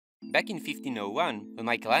Back in 1501, when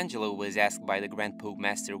Michelangelo was asked by the Grand Pope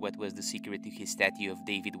Master what was the secret to his statue of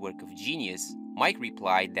David work of genius, Mike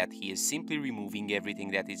replied that he is simply removing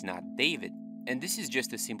everything that is not David. And this is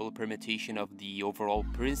just a simple permutation of the overall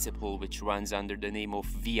principle which runs under the name of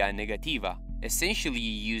via negativa, essentially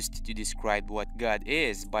used to describe what God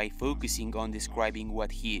is by focusing on describing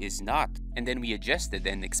what He is not. And then we adjusted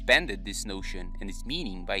and expanded this notion and its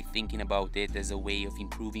meaning by thinking about it as a way of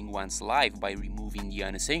improving one's life by removing the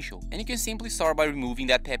unessential. And you can simply start by removing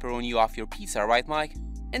that pepperoni off your pizza, right, Mike?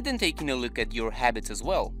 And then taking a look at your habits as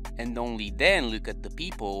well. And only then look at the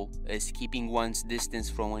people, as keeping one's distance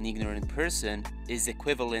from an ignorant person is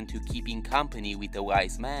equivalent to keeping company with a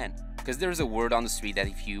wise man. Because there's a word on the street that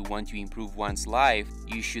if you want to improve one's life,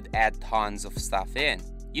 you should add tons of stuff in.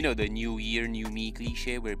 You know, the new year, new me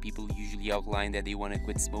cliche where people usually outline that they want to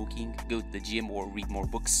quit smoking, go to the gym or read more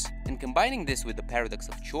books. And combining this with the paradox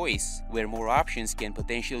of choice, where more options can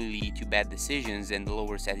potentially lead to bad decisions and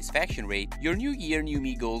lower satisfaction rate, your new year, new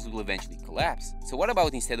me goals will eventually collapse. So what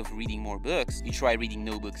about instead of reading more books, you try reading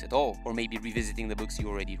no books at all, or maybe revisiting the books you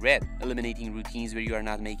already read, eliminating routines where you are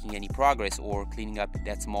not making any progress, or cleaning up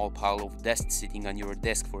that small pile of dust sitting on your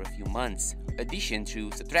desk for a few months. Addition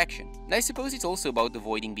through subtraction. And I suppose it's also about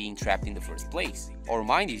avoiding being trapped in the first place. Our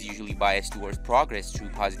mind is usually biased towards progress through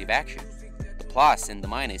positive action. The plus and the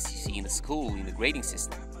minus you see in the school, in the grading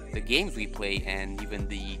system, the games we play, and even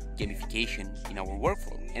the gamification in our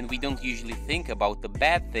workflow. And we don't usually think about the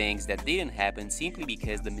bad things that didn't happen simply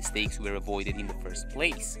because the mistakes were avoided in the first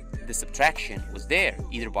place. The subtraction was there,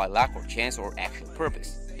 either by luck or chance or actual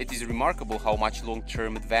purpose. It is remarkable how much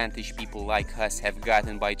long-term advantage people like us have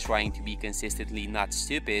gotten by trying to be consistently not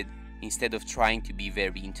stupid instead of trying to be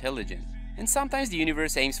very intelligent. And sometimes the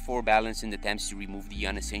universe aims for balance and attempts to remove the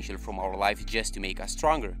unessential from our life just to make us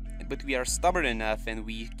stronger. But we are stubborn enough and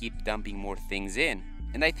we keep dumping more things in.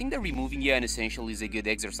 And I think that removing the unessential is a good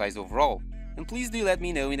exercise overall. And please do let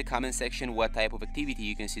me know in the comment section what type of activity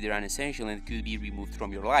you consider unessential and could be removed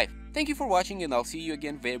from your life. Thank you for watching, and I'll see you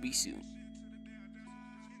again very soon.